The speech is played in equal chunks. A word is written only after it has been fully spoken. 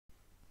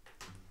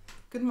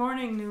Good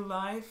morning, New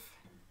Life.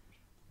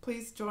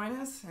 Please join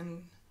us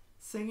in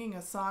singing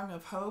a song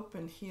of hope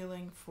and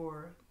healing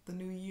for the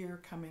new year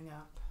coming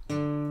up.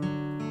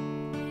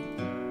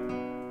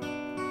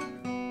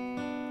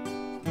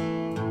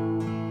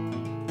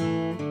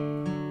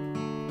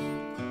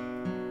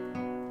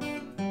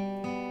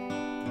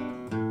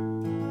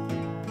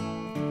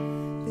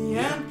 The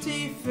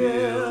empty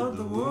filled,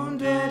 the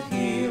wounded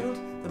healed,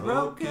 the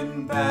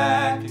broken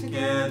back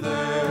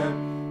together.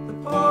 The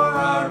poor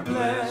are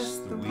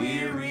blessed, the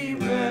weary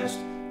rest,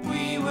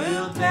 we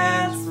will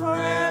dance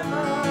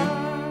forever.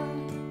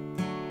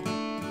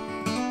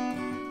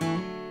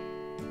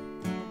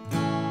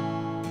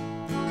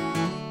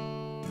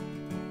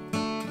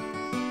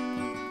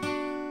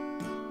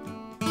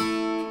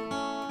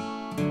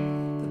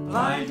 The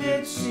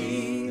blinded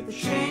see, the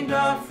chained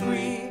are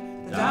free,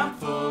 the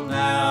doubtful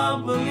now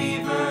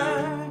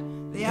believer,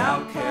 the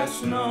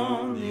outcast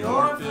known, the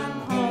orphan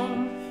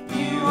home.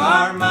 You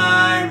are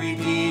my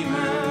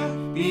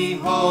Redeemer.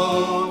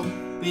 Behold,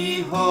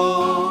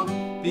 behold,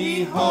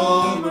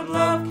 behold what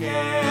love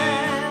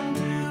can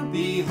do.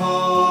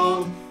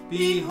 Behold,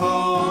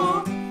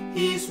 behold,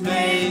 He's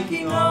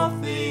making all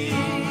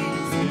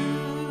things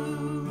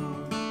new.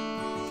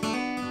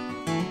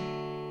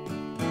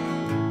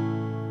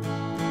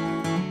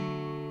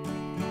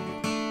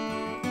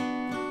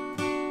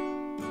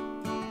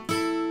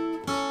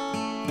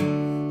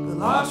 The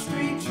lost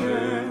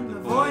return, the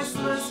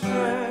voiceless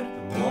heard,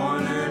 the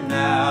mourner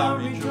now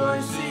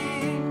rejoicing.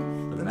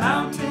 The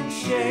mountains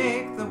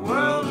shake, the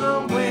world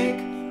awake,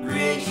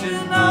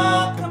 creation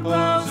all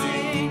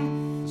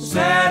composing.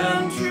 Sad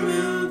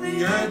untrue,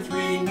 the earth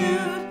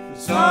renewed, the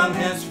song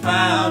has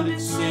found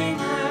its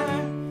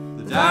singer.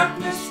 The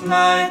darkness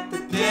light, the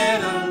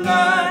dead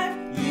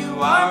alive, you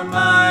are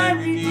my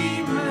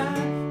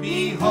Redeemer.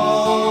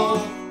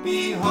 Behold,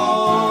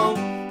 behold,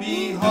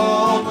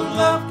 behold what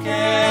love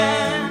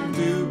can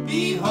do.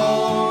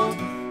 Behold,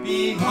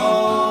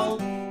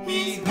 behold,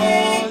 He's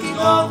making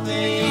all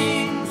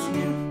things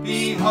new.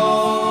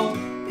 Behold,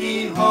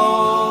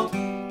 behold,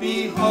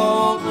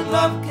 behold what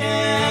love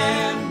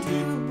can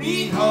do.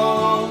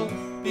 Behold,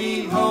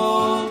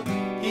 behold,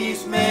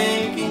 He's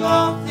making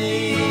all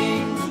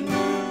things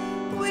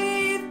new.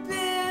 We've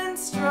been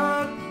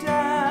struck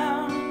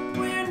down,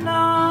 we're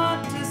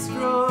not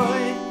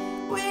destroyed.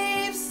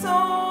 We've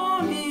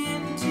sown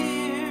in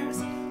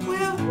tears,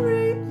 we'll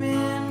reap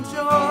in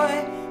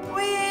joy.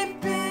 We've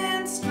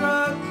been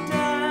struck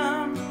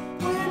down,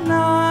 we're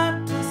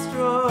not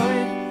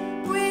destroyed.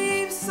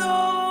 We've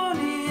sown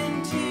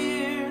in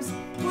tears,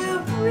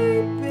 we'll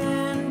reap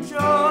in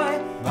joy.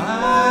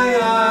 My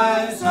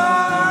eyes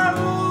are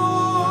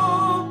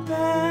open,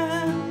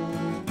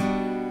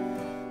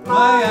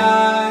 my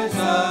eyes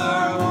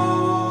are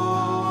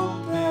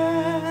open.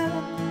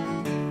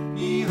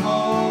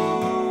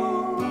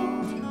 Behold,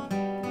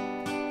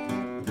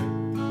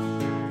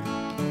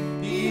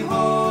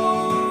 behold,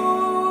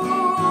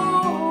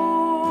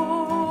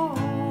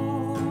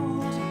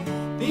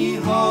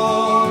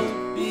 behold,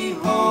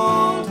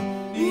 behold,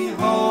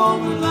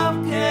 behold what love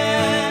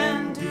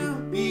can do.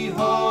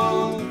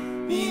 Behold,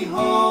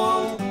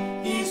 behold,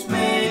 He's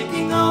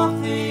making all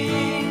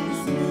things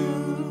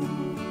new.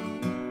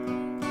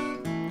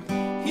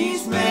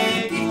 He's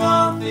making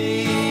all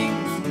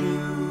things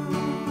new.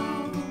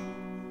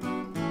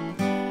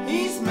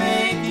 He's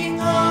making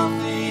all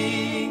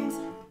things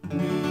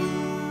new.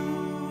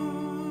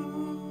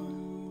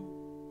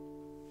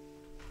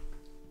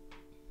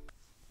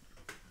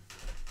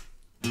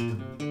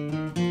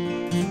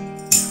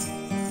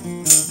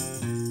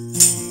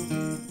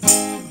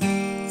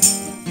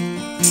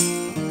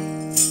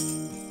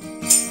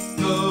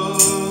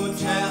 Go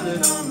tell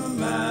it on the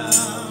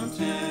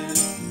mountain,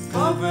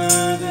 over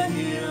the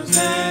hills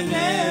and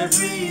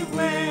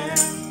everywhere.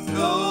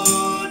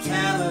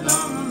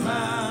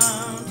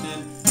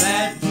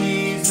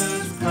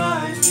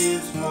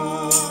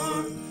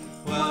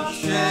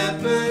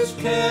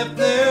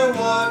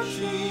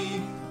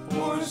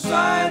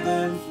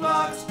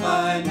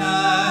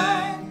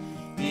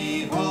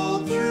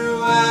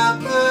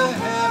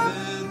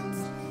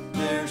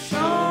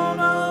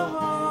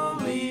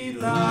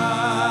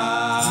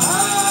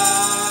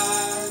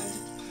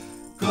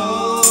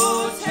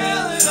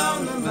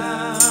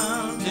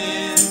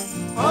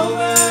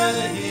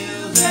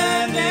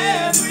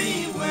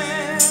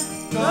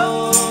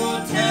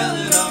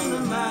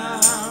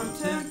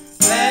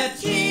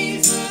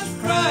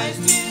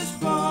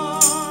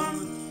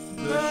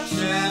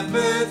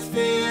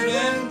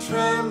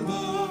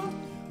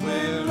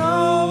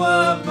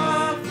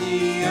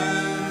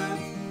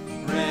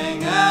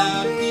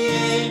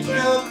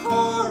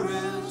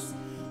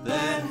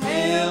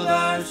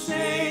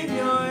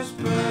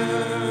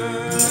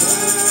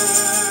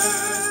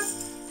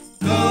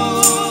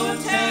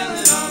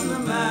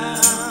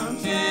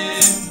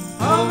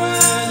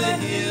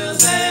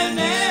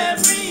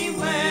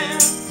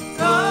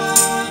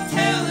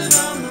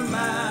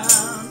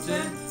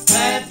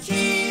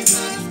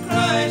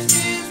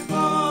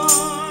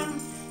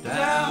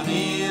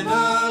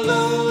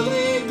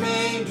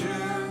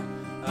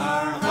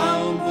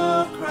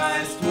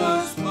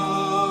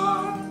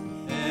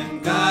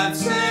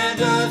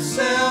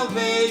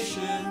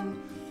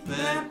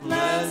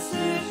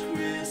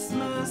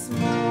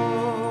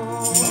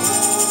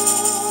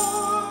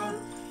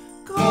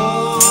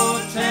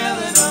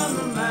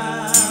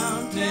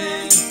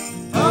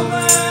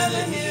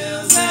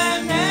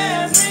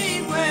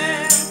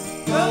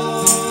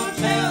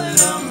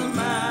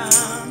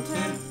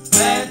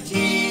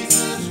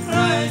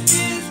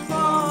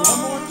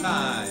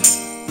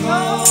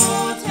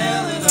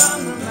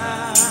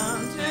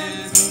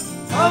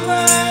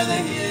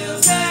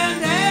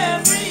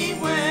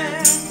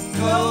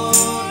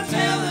 Lord.